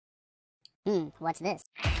What's this?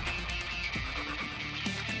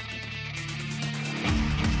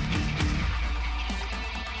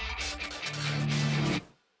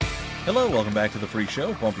 Hello, welcome back to the Freak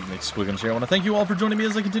Show. Bumpy McSquiggums here. I want to thank you all for joining me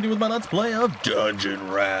as I continue with my Let's Play of Dungeon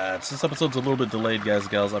Rats. This episode's a little bit delayed, guys and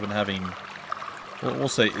gals. I've been having, we'll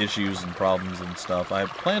say, issues and problems and stuff. I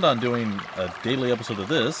planned on doing a daily episode of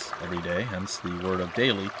this every day, hence the word of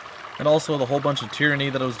daily, and also the whole bunch of Tyranny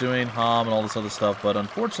that I was doing, Hom, and all this other stuff, but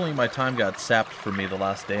unfortunately my time got sapped for me the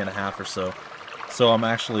last day and a half or so, so I'm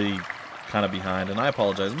actually kind of behind, and I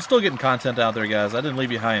apologize. I'm still getting content out there, guys. I didn't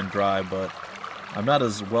leave you high and dry, but I'm not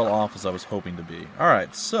as well off as I was hoping to be.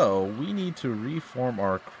 Alright, so we need to reform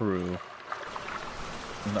our crew.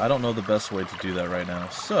 And I don't know the best way to do that right now.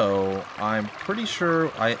 So, I'm pretty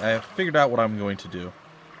sure I have figured out what I'm going to do.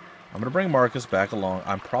 I'm going to bring Marcus back along.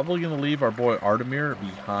 I'm probably going to leave our boy Artemir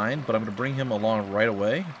behind, but I'm going to bring him along right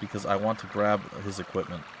away because I want to grab his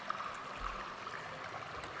equipment.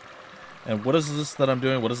 And what is this that I'm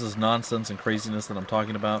doing? What is this nonsense and craziness that I'm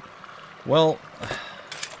talking about? Well,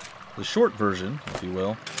 the short version, if you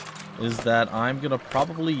will, is that I'm going to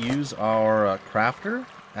probably use our crafter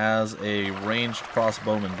as a ranged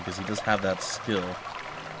crossbowman because he does have that skill.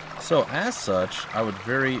 So, as such, I would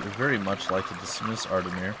very, very much like to dismiss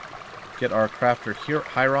Artemir, get our crafter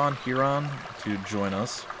Huron to join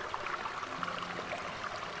us.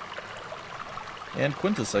 And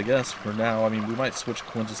Quintus, I guess, for now. I mean, we might switch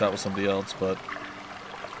Quintus out with somebody else, but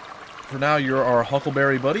for now, you're our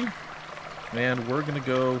Huckleberry buddy. And we're going to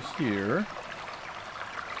go here.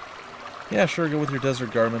 Yeah, sure, go with your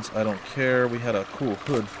desert garments. I don't care. We had a cool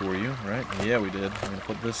hood for you, right? Yeah, we did. I'm going to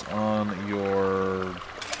put this on your...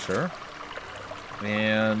 Sure.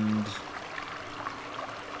 And...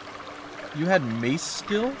 you had mace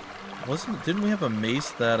skill? Didn't we have a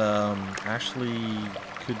mace that actually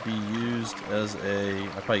could be used as a...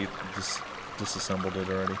 I probably disassembled it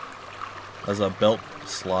already. As a belt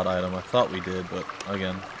slot item. I thought we did, but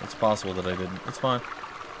again, it's possible that I didn't. It's fine.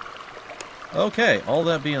 Okay, all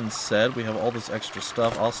that being said, we have all this extra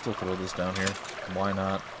stuff. I'll still throw this down here. Why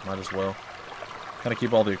not? Might as well. Kind of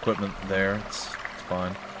keep all the equipment there. It's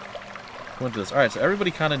fine. Quintus. Alright, so everybody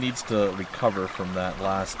kind of needs to recover from that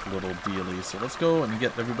last little dealie. So let's go and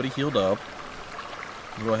get everybody healed up.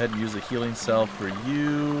 We'll go ahead and use a healing cell for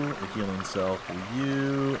you, a healing cell for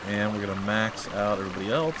you, and we're going to max out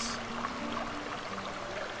everybody else.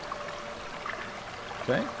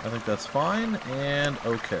 Okay, I think that's fine, and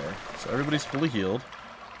okay. So everybody's fully healed.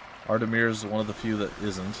 Artemir's one of the few that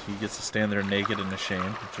isn't. He gets to stand there naked and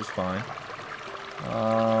ashamed, which is fine.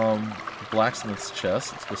 Blacksmith's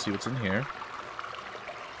chest. Let's go see what's in here.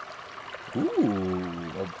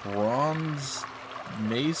 Ooh, a bronze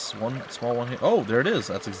mace, one small one here. Oh, there it is.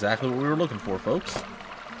 That's exactly what we were looking for, folks.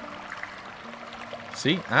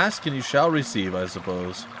 See? Ask and you shall receive, I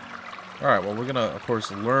suppose. Alright, well, we're going to, of course,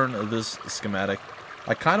 learn this schematic.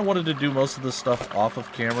 I kind of wanted to do most of this stuff off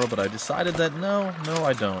of camera, but I decided that no,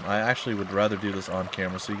 I don't. I actually would rather do this on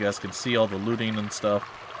camera so you guys can see all the looting and stuff.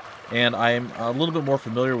 And I'm a little bit more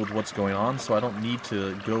familiar with what's going on, so I don't need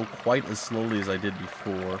to go quite as slowly as I did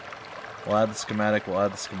before. We'll add the schematic,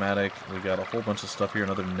 We got a whole bunch of stuff here,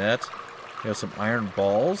 another net. We have some iron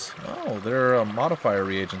balls. Oh, they're modifier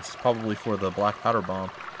reagents. It's probably for the black powder bomb.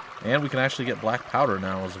 And we can actually get black powder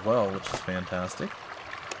now as well, which is fantastic.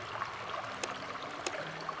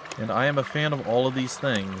 And I am a fan of all of these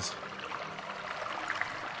things.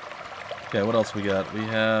 Okay, what else we got? We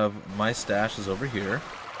have my stash is over here,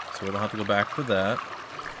 so we don't have to go back for that.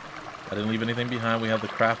 I didn't leave anything behind. We have the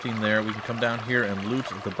crafting there. We can come down here and loot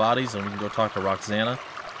the bodies, and we can go talk to Roxana.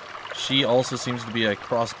 She also seems to be a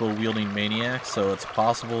crossbow-wielding maniac, so it's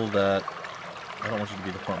possible that... I don't want you to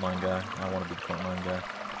be the frontline guy. I want to be the frontline guy.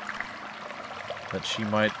 That she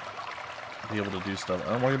might be able to do stuff.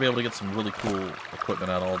 And we're going to be able to get some really cool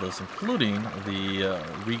equipment out of all this, including the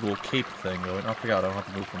regal cape thing going. I forgot, I don't have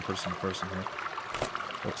to move from person to person here.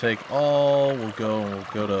 We'll take all, we'll go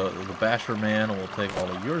to the Basher Man, and we'll take all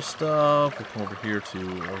of your stuff. We'll come over here to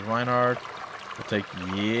Reinhard. We'll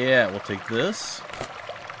take this.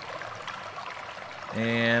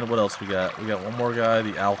 And what else we got? We got one more guy,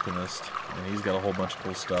 the Alchemist, and he's got a whole bunch of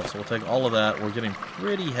cool stuff. So we'll take all of that. We're getting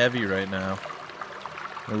pretty heavy right now.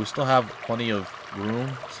 And we still have plenty of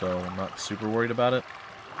room, so I'm not super worried about it.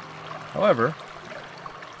 However,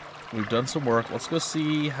 we've done some work. Let's go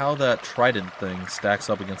see how that trident thing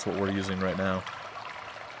stacks up against what we're using right now.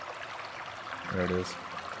 There it is.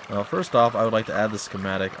 Well, first off, I would like to add the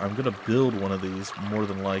schematic. I'm going to build one of these, more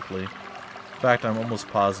than likely. In fact, I'm almost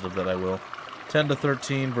positive that I will. 10 to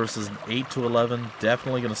 13 versus 8 to 11.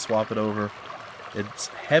 Definitely going to swap it over. It's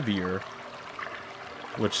heavier.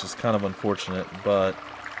 which is kind of unfortunate, but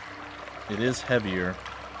it is heavier.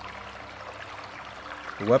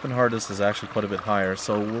 The weapon hardness is actually quite a bit higher,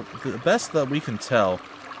 so the best that we can tell,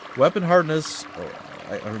 weapon hardness,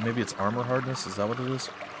 or maybe it's armor hardness, is that what it is?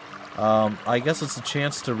 I guess it's a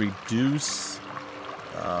chance to reduce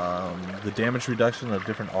the damage reduction of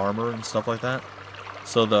different armor and stuff like that.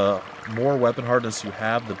 So the more weapon hardness you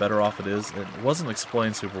have, the better off it is. It wasn't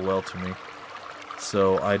explained super well to me,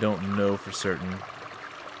 so I don't know for certain.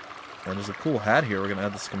 And there's a cool hat here. We're going to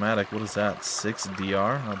add the schematic. What is that? 6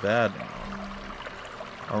 DR? Not bad.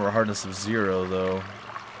 Armor hardness of 0, though.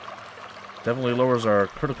 Definitely lowers our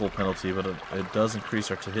critical penalty, but it does increase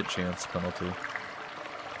our to-hit chance penalty.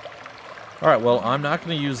 Alright, well, I'm not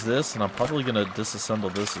going to use this, and I'm probably going to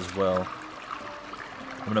disassemble this as well.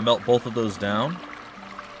 I'm going to melt both of those down,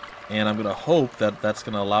 and I'm going to hope that that's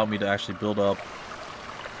going to allow me to actually build up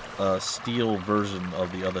a steel version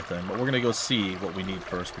of the other thing. But we're going to go see what we need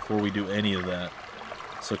first before we do any of that.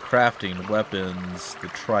 So crafting, weapons, the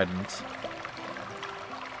trident.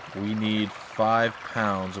 We need 5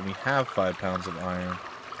 pounds, and we have 5 pounds of iron.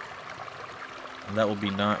 And that will be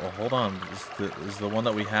not... Well, hold on. Is the one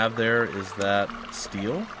that we have there, is that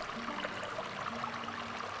steel?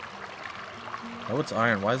 Oh, it's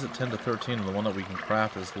iron. Why is it 10 to 13 and the one that we can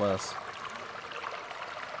craft is less?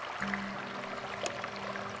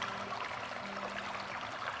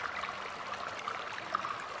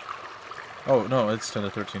 Oh, no, it's 10 to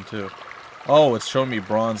 13 too. Oh, it's showing me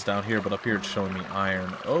bronze down here, but up here it's showing me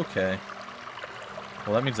iron. Okay.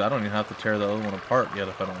 Well, that means I don't even have to tear the other one apart yet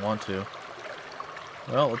if I don't want to.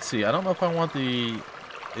 Well, let's see. I don't know if I want the...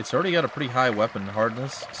 It's already got a pretty high weapon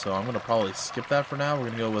hardness, so I'm going to probably skip that for now. We're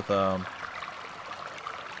going to go with the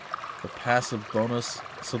passive bonus.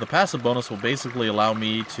 So the passive bonus will basically allow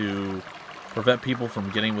me to prevent people from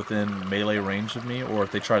getting within melee range of me, or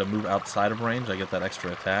if they try to move outside of range, I get that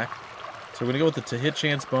extra attack. So we're going to go with the to-hit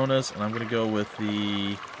chance bonus, and I'm going to go with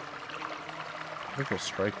the... critical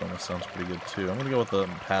strike bonus sounds pretty good too. I'm going to go with the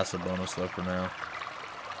passive bonus though for now.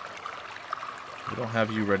 We don't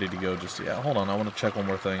have you ready to go just yet. Hold on, I want to check one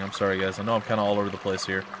more thing. I'm sorry guys, I know I'm kind of all over the place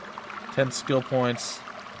here. 10 skill points.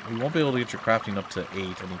 We won't be able to get your crafting up to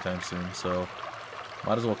 8 anytime soon, so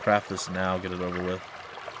might as well craft this now, get it over with.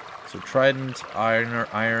 So trident, iron, or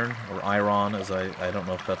iron, as I don't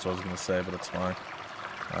know if that's what I was going to say, but it's fine.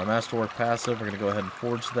 Masterwork passive, we're going to go ahead and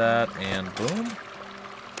forge that, and boom.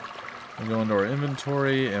 We'll go into our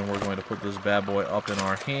inventory, and we're going to put this bad boy up in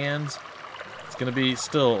our hands. It's going to be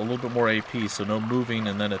still a little bit more AP, so no moving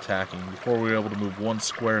and then attacking. Before we were able to move one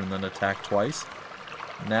square and then attack twice.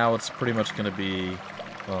 Now it's pretty much going to be,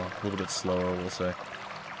 well, a little bit slower, we'll say.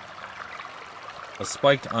 A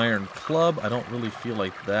spiked iron club, I don't really feel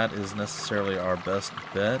like that is necessarily our best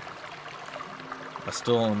bet. I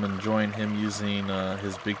still am enjoying him using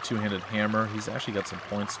his big two-handed hammer. He's actually got some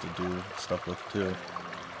points to do stuff with, too.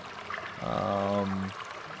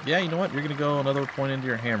 Yeah, you know what? You're going to go another point into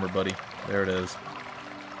your hammer, buddy. There it is.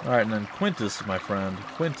 Alright, and then Quintus, my friend.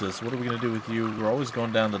 Quintus, what are we going to do with you? We're always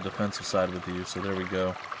going down the defensive side with you, so there we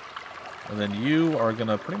go. And then you are going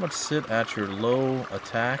to pretty much sit at your low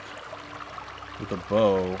attack with a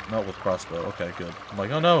bow. Not with crossbow. Okay, good. I'm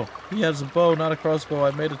like, oh no! He has a bow, not a crossbow.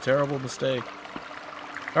 I made a terrible mistake.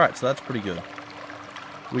 Alright, so that's pretty good.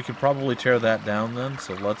 We could probably tear that down then,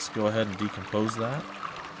 so let's go ahead and decompose that.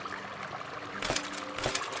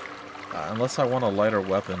 Unless I want a lighter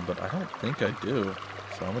weapon, but I don't think I do.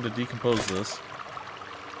 So I'm going to decompose this.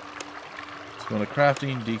 Let's go into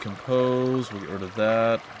crafting, decompose, we'll get rid of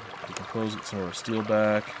that. Decompose, get some more steel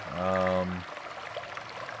back. I'm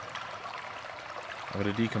going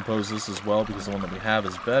to decompose this as well because the one that we have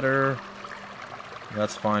is better.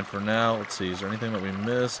 That's fine for now. Let's see, is there anything that we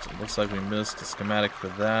missed? It looks like we missed a schematic for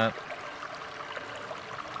that.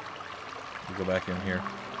 We'll go back in here.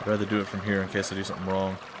 I'd rather do it from here in case I do something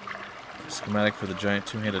wrong. Schematic for the giant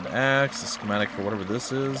two-handed axe, a schematic for whatever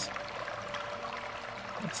this is.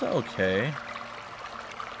 It's okay.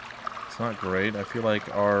 It's not great. I feel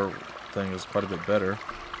like our thing is quite a bit better.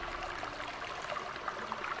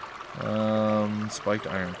 Spiked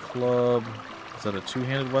iron club. Is that a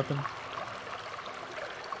two-handed weapon?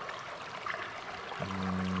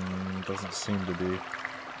 Doesn't seem to be.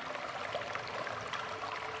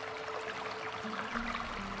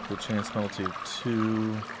 The chance penalty of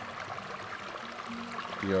 2.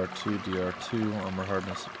 DR2, DR2, armor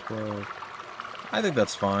hardness of 12. I think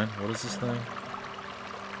that's fine. What is this thing?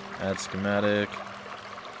 Add schematic.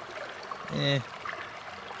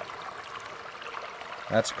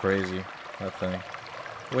 That's crazy, that thing.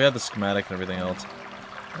 We have the schematic and everything else.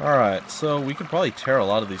 Alright, so we could probably tear a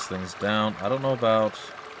lot of these things down. I don't know about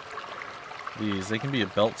these. They can be a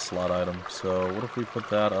belt slot item. So what if we put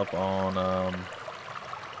that up on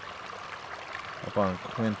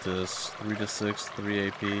Quintus? 3 to 6, 3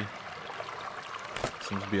 AP.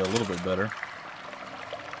 Seems to be a little bit better.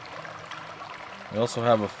 We also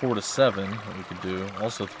have a 4 to 7 that we could do.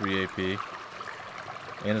 Also 3 AP.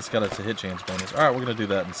 And it's got a hit chance bonus. Alright, we're going to do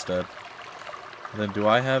that instead. And then do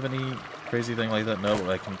I have any crazy thing like that? No, but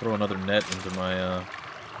I can throw another net into my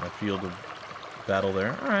my field of battle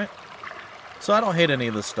there. Alright. So I don't hate any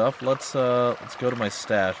of this stuff. Let's go to my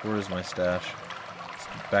stash. Where is my stash? It's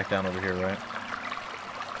back down over here, right?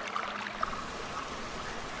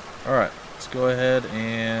 Alright, let's go ahead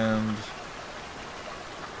and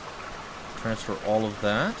transfer all of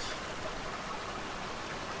that.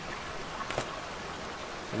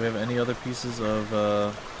 Do we have any other pieces of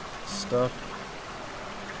stuff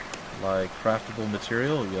like craftable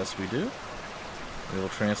material? Yes, we do. We will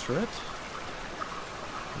transfer it.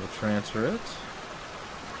 We'll transfer it.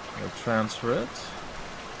 We'll transfer it.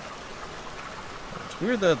 It's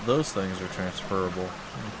weird that those things are transferable.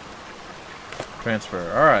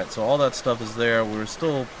 Transfer. Alright, so all that stuff is there. We're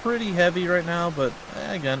still pretty heavy right now, but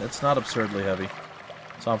again, it's not absurdly heavy.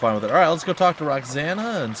 So I'm fine with it. Alright, let's go talk to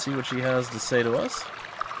Roxana and see what she has to say to us.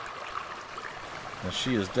 Now,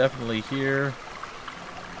 she is definitely here.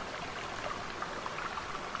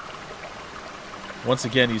 Once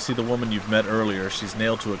again, you see the woman you've met earlier. She's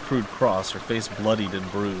nailed to a crude cross, her face bloodied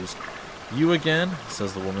and bruised. You again?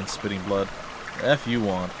 Says the woman, spitting blood. F you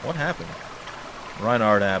want. What happened?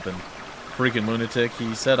 Reinhard happened. Freaking lunatic.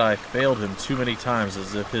 He said I failed him too many times,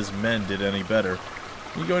 as if his men did any better.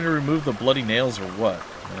 You going to remove the bloody nails or what?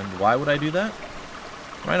 And why would I do that?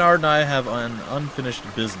 Reinhard and I have an unfinished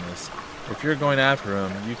business. If you're going after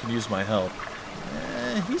him, you can use my help.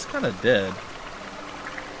 He's kind of dead.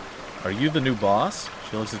 Are you the new boss?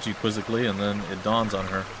 She looks at you quizzically, and then it dawns on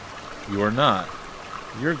her. You are not.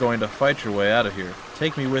 You're going to fight your way out of here.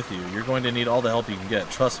 Take me with you. You're going to need all the help you can get.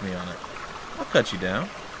 Trust me on it. I'll cut you down.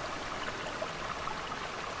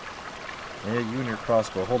 Yeah, you and your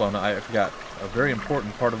crossbow. Hold on, I forgot a very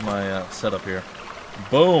important part of my setup here.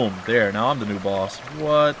 Boom! There, now I'm the new boss.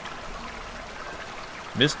 What?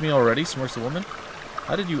 Missed me already? Smirks the woman.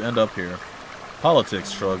 How did you end up here? Politics,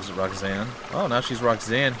 shrugs Roxanne. Oh, now she's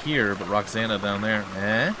Roxanne here, but Roxana down there.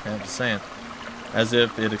 I'm just saying. As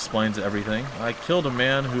if it explains everything. I killed a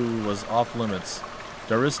man who was off limits.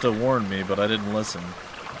 Darista warned me, but I didn't listen.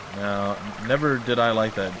 Now, never did I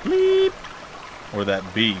like that bleep. Or that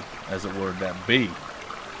B, as it were, that B.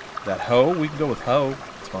 That hoe? We can go with hoe.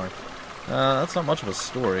 It's fine. That's not much of a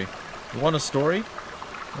story. You want a story?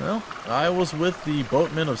 Well, I was with the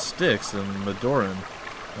boatmen of Styx in Madoran.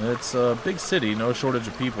 It's a big city, no shortage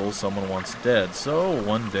of people someone wants dead. So,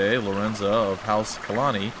 one day, Lorenza of House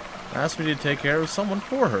Kalani asked me to take care of someone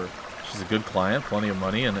for her. She's a good client, plenty of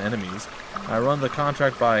money, and enemies. I run the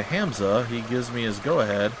contract by Hamza. He gives me his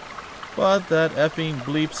go-ahead. But that effing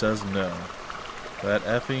bleep says no. That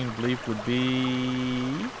effing bleep would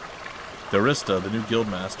be Darista, the new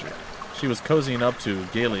guildmaster. She was cozying up to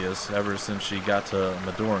Galeus ever since she got to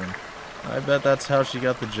Madoran. I bet that's how she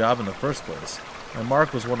got the job in the first place. And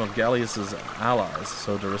Mark was one of Galeus's allies,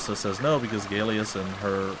 so Darista says no because Galeus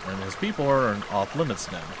and his people are off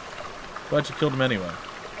limits now. But you killed him anyway.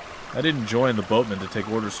 I didn't join the boatmen to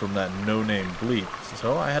take orders from that no-name bleep,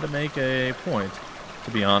 so I had to make a point.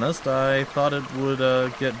 To be honest, I thought it would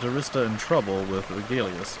get Darista in trouble with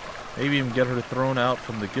Galeus. Maybe even get her thrown out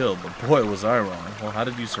from the guild, but boy was I wrong. Well, how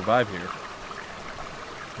did you survive here?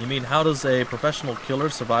 You mean, how does a professional killer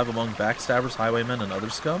survive among backstabbers, highwaymen, and other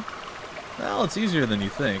scum? Well, it's easier than you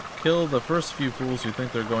think. Kill the first few fools who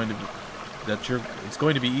think it's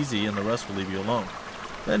going to be easy, and the rest will leave you alone.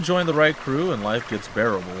 Then join the right crew, and life gets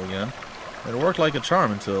bearable again. It worked like a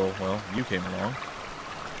charm until, well, you came along.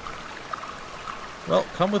 Well,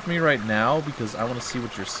 come with me right now, because I want to see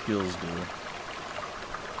what your skills do.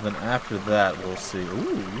 Then after that, we'll see.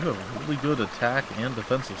 Ooh, you have really good attack and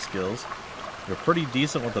defensive skills. You're pretty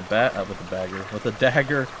decent with the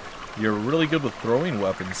dagger. You're really good with throwing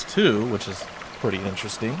weapons too, which is pretty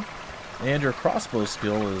interesting. And your crossbow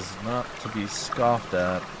skill is not to be scoffed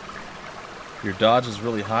at. Your dodge is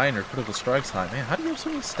really high and your critical strike's high. Man, how do you have so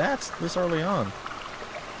many stats this early on?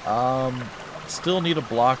 Still need a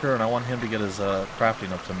blocker, and I want him to get his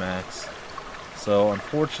crafting up to max. So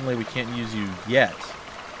unfortunately, we can't use you yet.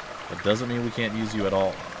 That doesn't mean we can't use you at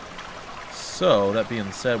all. So, that being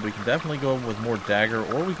said, we can definitely go with more dagger,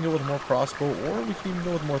 or we can go with more crossbow, or we can even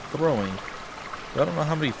go with more throwing. But I don't know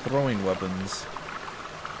how many throwing weapons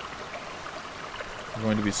are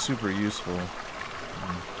going to be super useful.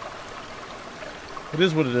 It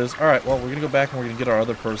is what it is. Alright, well, we're going to go back and we're going to get our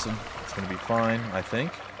other person. It's going to be fine, I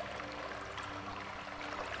think.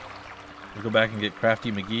 We'll go back and get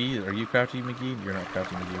Crafty McGee. Are you Crafty McGee? You're not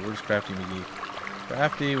Crafty McGee. Where's Crafty McGee?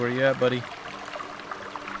 Crafty, where you at, buddy?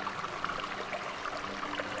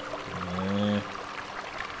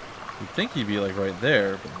 You'd think he'd be like right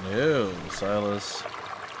there, but no. Silas.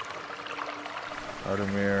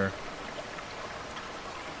 Artemir.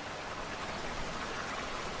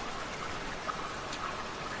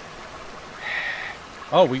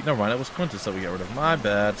 Oh, never mind. It was Quintus that we got rid of. My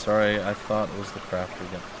bad. Sorry, I thought it was the crafter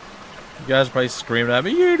again. You guys are probably screaming at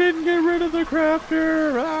me, you didn't get rid of the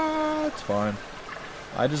crafter! Ah, it's fine.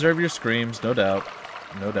 I deserve your screams, no doubt.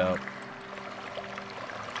 No doubt.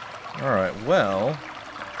 Alright, well...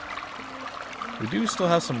 we do still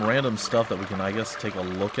have some random stuff that we can, I guess, take a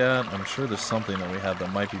look at. I'm sure there's something that we have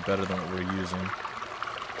that might be better than what we're using.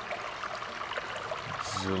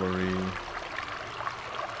 Auxiliary...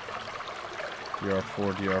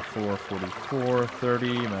 DR4, DR4, 44,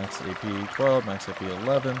 30, max AP 12, max AP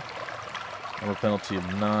 11. Armor penalty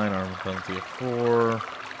of 9, armor penalty of 4.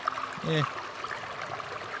 Eh.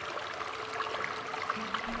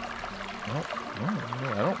 Well,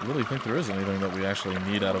 I don't really think there is anything that we actually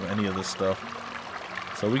need out of any of this stuff.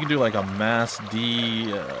 So we can do like a mass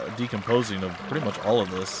decomposing of pretty much all of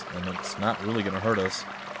this, and it's not really going to hurt us.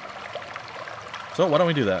 So why don't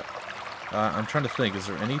we do that? I'm trying to think, is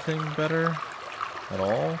there anything better at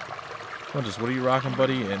all? What are you rocking,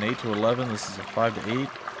 buddy? An 8 to 11, this is a 5 to 8.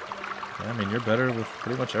 Yeah, I mean, you're better with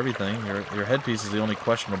pretty much everything. Your headpiece is the only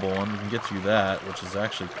questionable one. We can get you that, which is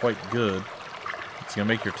actually quite good. It's going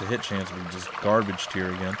to make your to-hit chance be just garbage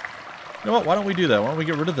tier again. You know what? Why don't we do that? Why don't we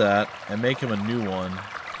get rid of that and make him a new one,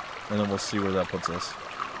 and then we'll see where that puts us.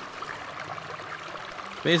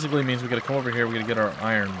 Basically means we got to come over here. We got to get our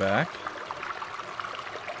iron back,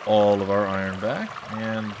 all of our iron back,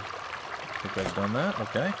 and I think I've done that.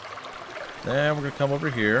 Okay. Then we're gonna come over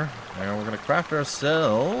here, and we're gonna craft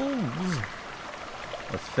ourselves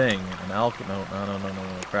a thing, no,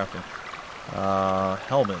 crafting.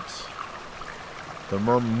 Helmet. The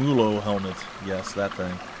Mermulo helmet. Yes, that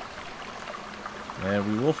thing.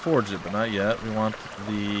 And we will forge it, but not yet. We want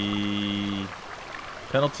the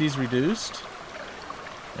penalties reduced,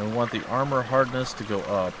 and we want the armor hardness to go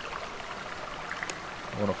up.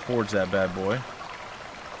 I want to forge that bad boy.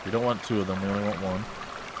 We don't want 2 of them, we only want 1.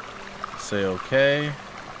 Say okay.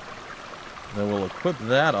 Then we'll equip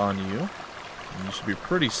that on you. And you should be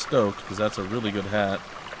pretty stoked, because that's a really good hat.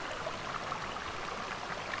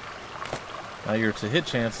 Now your to-hit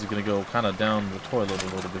chance is going to go kind of down the toilet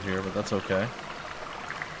a little bit here, but that's okay.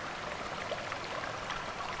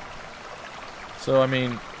 So, I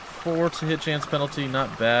mean, 4 to-hit chance penalty,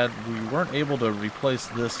 not bad. We weren't able to replace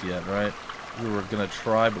this yet, right? We were going to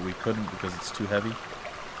try, but we couldn't because it's too heavy.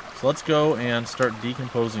 So let's go and start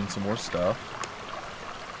decomposing some more stuff.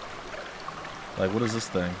 Like, what is this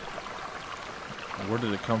thing? Where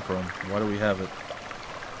did it come from? Why do we have it?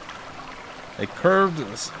 A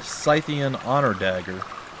curved Scythian honor dagger.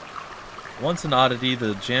 Once an oddity,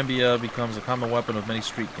 the Jambia becomes a common weapon of many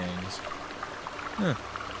street gangs. Huh.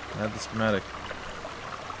 I had the schematic.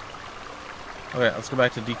 Okay, let's go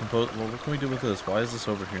back to decompose. Well, what can we do with this? Why is this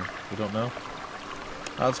over here? We don't know.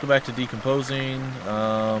 Let's go back to decomposing.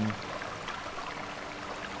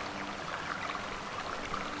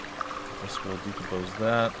 Guess we'll decompose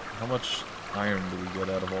that. How much iron do we get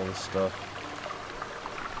out of all this stuff?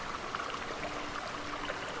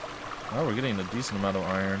 Oh, we're getting a decent amount of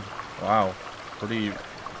iron. Wow, pretty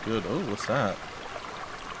good. Oh, what's that?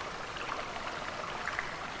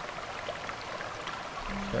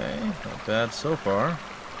 Okay, not bad so far.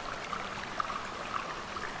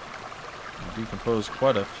 Decompose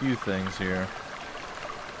quite a few things here.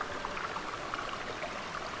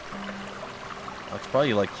 That's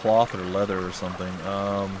probably like cloth or leather or something.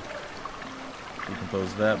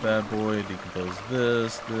 Decompose that bad boy. Decompose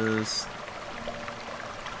this.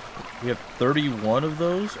 We have 31 of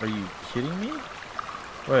those? Are you kidding me?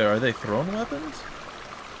 Wait, are they thrown weapons?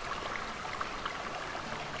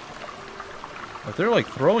 If they're like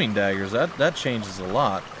throwing daggers, that changes a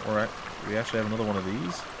lot. Or we actually have another one of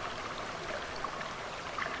these.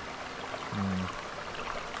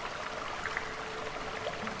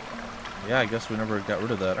 Yeah, I guess we never got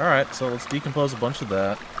rid of that. Alright, so let's decompose a bunch of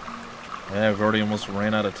that. Yeah, we've already almost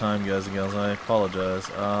ran out of time, guys and gals. I apologize.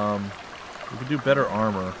 We could do better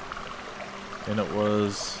armor. And it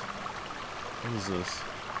was... what is this?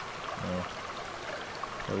 No.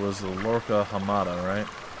 It was the Lorca Hamada, right?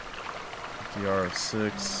 DR of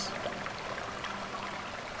 6.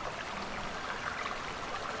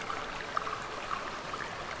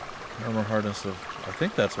 Armor hardness of... I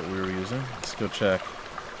think that's what we were using. Let's go check.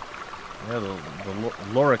 Yeah, the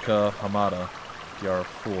Lorica Hamada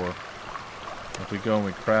DR4. If we go and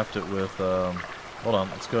we craft it with, hold on,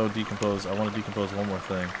 let's go decompose. I want to decompose one more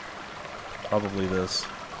thing. Probably this.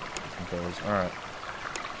 Decompose. Alright.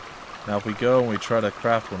 Now if we go and we try to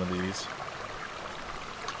craft one of these.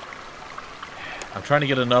 I'm trying to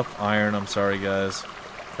get enough iron, I'm sorry guys.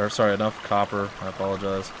 Or sorry, enough copper, I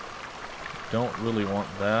apologize. Don't really want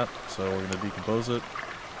that, so we're going to decompose it.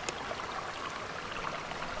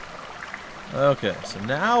 Okay, so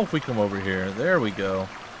now if we come over here, there we go.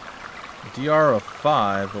 DR of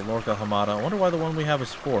 5, the Lorca Hamada. I wonder why the one we have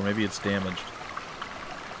is 4. Maybe it's damaged.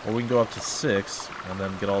 Or we can go up to 6 and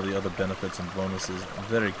then get all the other benefits and bonuses.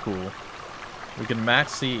 Very cool. We can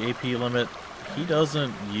max the AP limit. He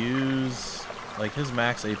doesn't use... Like, his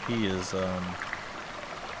max AP is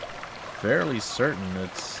fairly certain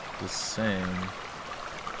it's the same.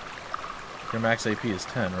 Your max AP is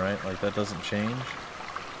 10, right? Like, that doesn't change.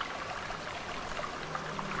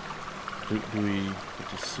 Do we get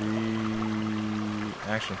to see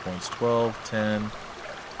action points? 12, 10,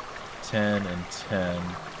 10, and 10.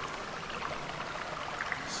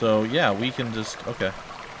 So yeah, we can just, okay.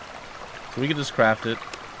 So we can just craft it.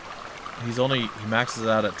 He maxes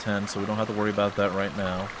out at 10, so we don't have to worry about that right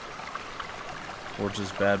now. Forge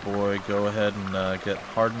this bad boy, go ahead and get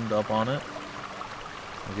hardened up on it.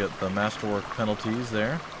 We'll get the masterwork penalties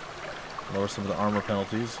there. Lower some of the armor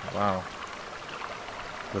penalties. Wow.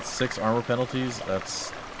 With 6 armor penalties,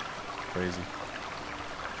 that's crazy.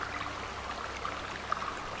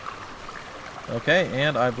 Okay,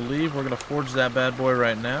 and I believe we're going to forge that bad boy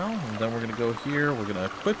right now. And then we're going to go here, we're going to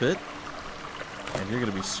equip it. And you're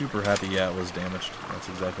going to be super happy, yeah, it was damaged. That's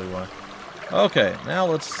exactly why. Okay, now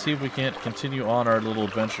let's see if we can't continue on our little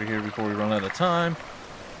adventure here before we run out of time.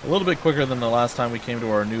 A little bit quicker than the last time we came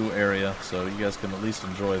to our new area, so you guys can at least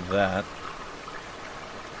enjoy that.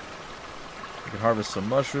 We can harvest some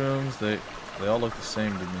mushrooms. They all look the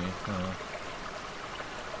same to me.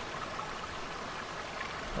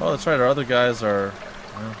 Oh, that's right. Our other guys are...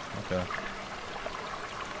 Oh, okay.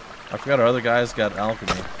 I forgot our other guys got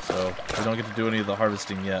alchemy, so we don't get to do any of the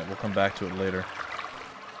harvesting yet. We'll come back to it later.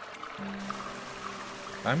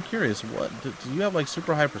 I'm curious, what... Do you have, like,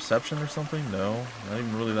 super high perception or something? No. Not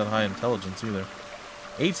even really that high intelligence, either.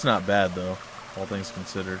 8's not bad, though, all things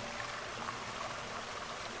considered.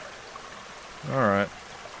 Alright.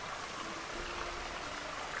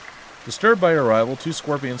 Disturbed by your arrival, 2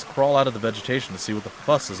 scorpions crawl out of the vegetation to see what the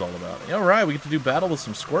fuss is all about. Alright, we get to do battle with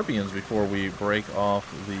some scorpions before we break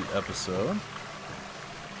off the episode.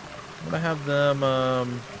 I'm gonna have them,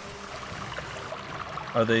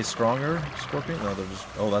 Are they stronger scorpion? No, they're just...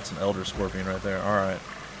 Oh, that's an elder scorpion right there. Alright.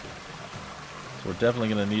 So we're definitely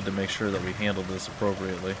gonna need to make sure that we handle this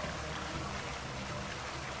appropriately.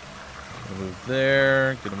 Gonna move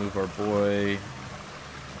there. Gonna move our boy...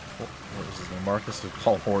 What was his name? Marcus? We'll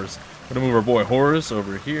call Horus. Gonna move our boy Horus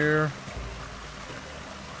over here.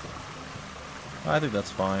 I think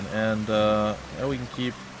that's fine. And yeah, we can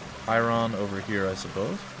keep Iron over here, I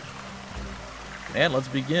suppose. And let's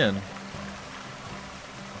begin.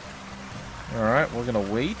 Alright, we're gonna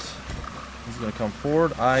wait. He's gonna come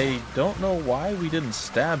forward. I don't know why we didn't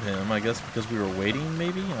stab him. I guess because we were waiting,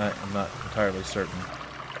 maybe? I'm not entirely certain.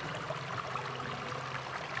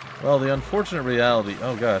 Well, the unfortunate reality...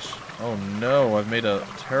 Oh, gosh. Oh, no. I've made a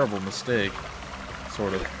terrible mistake.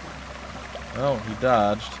 Sort of. Oh, he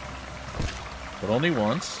dodged. But only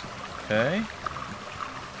once. Okay.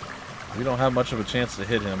 We don't have much of a chance to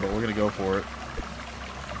hit him, but we're going to go for it.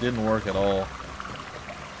 Didn't work at all.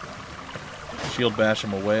 Shield bash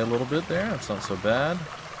him away a little bit there. That's not so bad.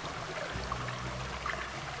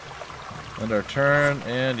 End our turn,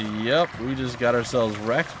 and yep, we just got ourselves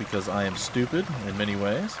wrecked because I am stupid in many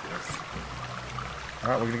ways.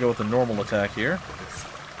 Alright, we're going to go with the normal attack here.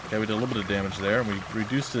 Okay, we did a little bit of damage there, and we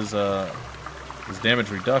reduced his damage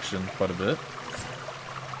reduction quite a bit.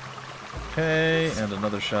 Okay, and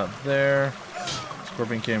another shot there.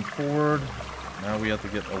 Scorpion came forward. Now we have to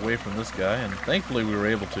get away from this guy, and thankfully we were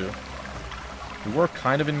able to. We were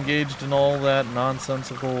kind of engaged in all that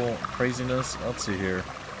nonsensical craziness. Let's see here.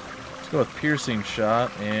 Go with piercing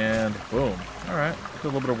shot, and boom. Alright, did a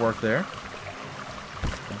little bit of work there.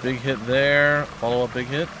 A big hit there, follow up big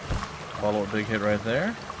hit, follow up big hit right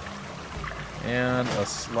there. And a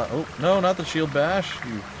oh, no, not the shield bash,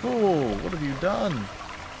 you fool, what have you done?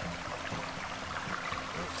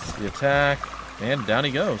 The attack, and down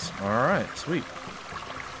he goes. Alright, sweet.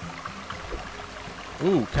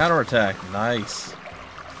 Ooh, counterattack, nice.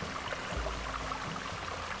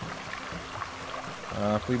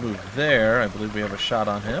 If we move there, I believe we have a shot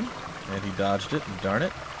on him. And he dodged it, darn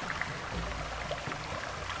it.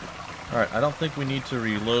 Alright, I don't think we need to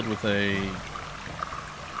reload with a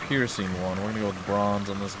piercing one. We're going to go with bronze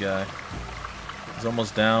on this guy. He's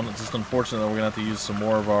almost down. It's just unfortunate that we're going to have to use some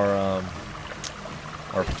more of our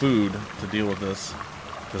food to deal with this,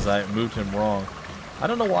 because I moved him wrong. I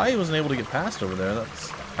don't know why he wasn't able to get past over there. That's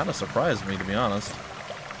kind of surprised me, to be honest.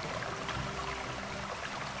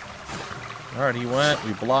 Alright, he went.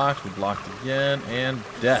 We blocked again, and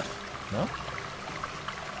death. No?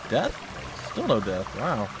 Death? Still no death.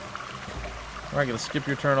 Wow. Alright, gonna skip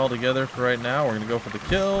your turn altogether for right now. We're gonna go for the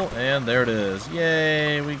kill, and there it is.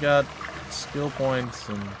 Yay! We got skill points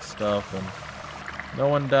and stuff, and no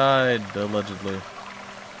one died, allegedly.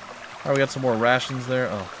 Alright, we got some more rations there.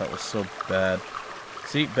 Oh, that was so bad.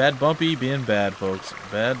 See, bad Bumpy being bad, folks.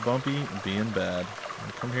 Bad Bumpy being bad.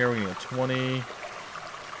 Come here, we're gonna get 20.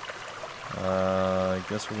 I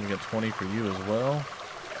guess we're gonna get 20 for you as well.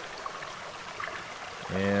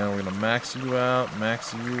 And we're gonna max you out. Let's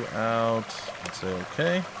say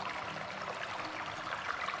okay.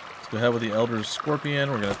 Let's go ahead with the Elder Scorpion.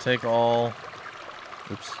 We're gonna take all.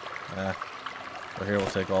 Oops. Right here we'll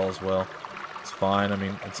take all as well. It's fine. I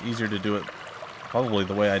mean, it's easier to do it probably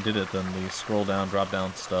the way I did it than the scroll down, drop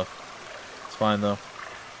down stuff. It's fine though.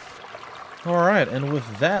 Alright, and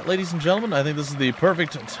with that, ladies and gentlemen, I think this is the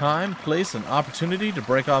perfect time, place, and opportunity to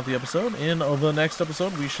break off the episode. In the next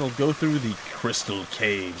episode, we shall go through the Crystal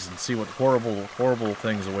Caves and see what horrible, horrible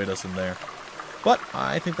things await us in there. But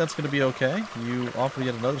I think that's going to be okay. You offer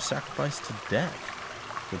yet another sacrifice to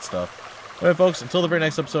death. Good stuff. Alright, folks, until the very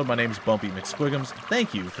next episode, my name is Bumpy McSquigums.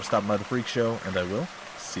 Thank you for stopping by the Freak Show, and I will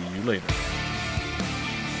see you later.